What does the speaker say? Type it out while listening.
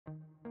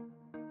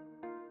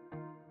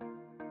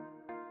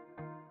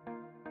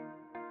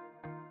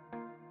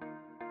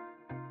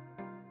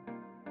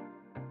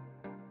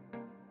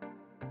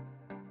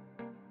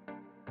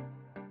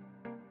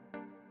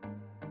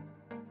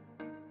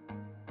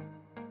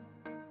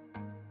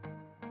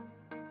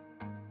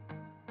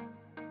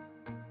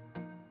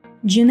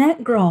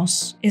Janette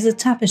Gross is a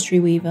tapestry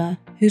weaver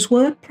whose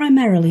work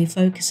primarily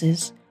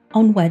focuses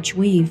on wedge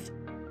weave.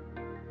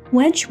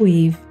 Wedge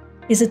weave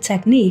is a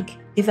technique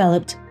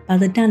developed by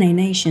the Diné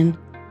Nation,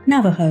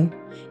 Navajo,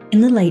 in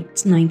the late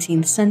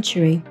 19th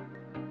century.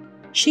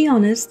 She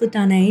honors the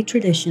Diné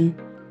tradition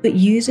but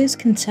uses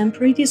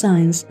contemporary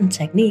designs and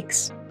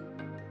techniques.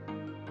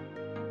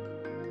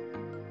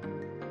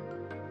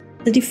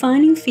 The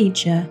defining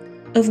feature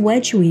of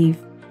wedge weave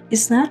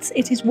is that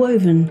it is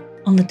woven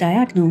on the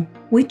diagonal,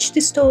 which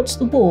distorts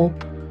the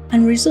warp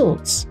and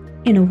results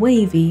in a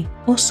wavy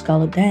or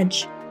scalloped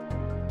edge.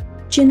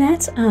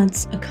 Janette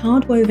adds a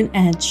card-woven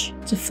edge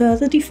to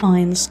further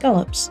define the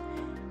scallops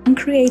and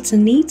creates a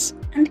neat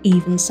and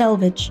even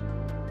selvedge.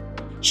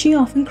 She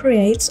often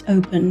creates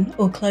open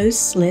or closed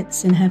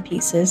slits in her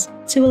pieces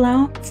to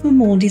allow for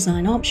more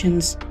design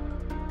options.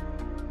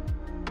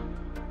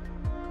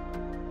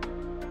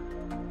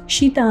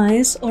 She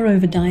dyes or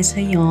overdyes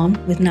her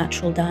yarn with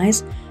natural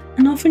dyes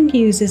and often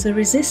uses a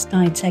resist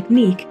dye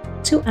technique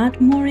to add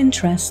more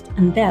interest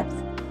and depth.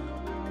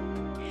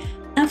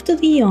 After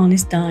the yarn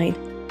is dyed,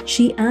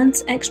 she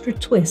adds extra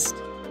twist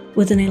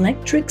with an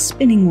electric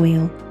spinning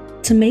wheel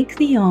to make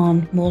the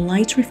yarn more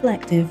light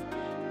reflective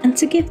and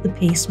to give the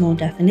piece more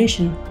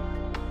definition.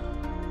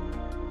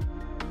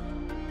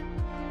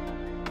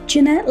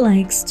 Janette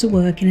likes to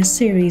work in a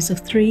series of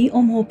 3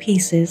 or more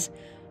pieces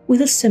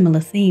with a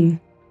similar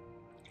theme.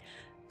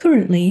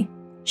 Currently,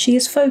 she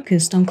is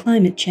focused on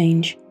climate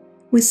change,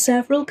 with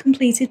several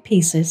completed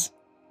pieces: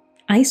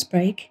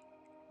 Icebreak,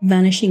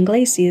 Vanishing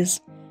Glaciers,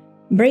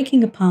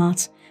 Breaking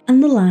Apart,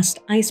 and The Last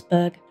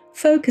Iceberg,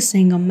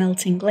 focusing on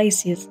melting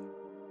glaciers.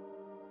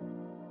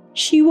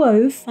 She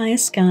wove Fire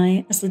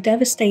Sky as the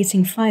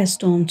devastating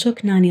firestorm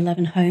took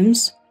 9/11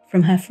 homes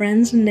from her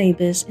friends and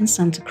neighbours in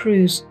Santa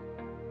Cruz.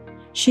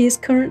 She is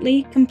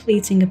currently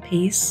completing a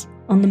piece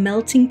on the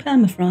melting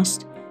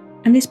permafrost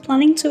and is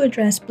planning to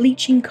address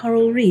bleaching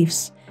coral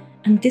reefs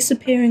and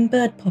disappearing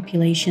bird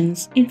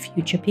populations in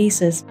future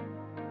pieces.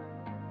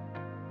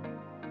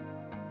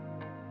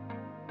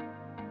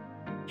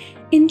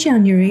 In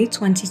January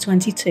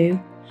 2022,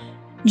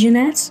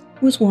 Janette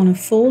was one of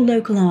 4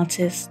 local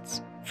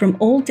artists from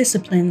all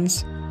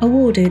disciplines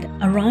awarded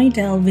a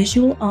Rydell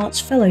Visual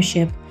Arts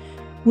Fellowship,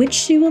 which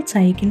she will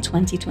take in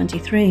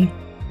 2023.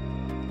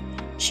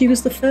 She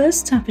was the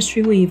first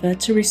tapestry weaver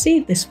to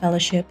receive this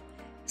fellowship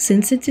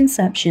since its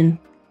inception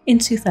in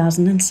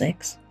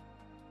 2006.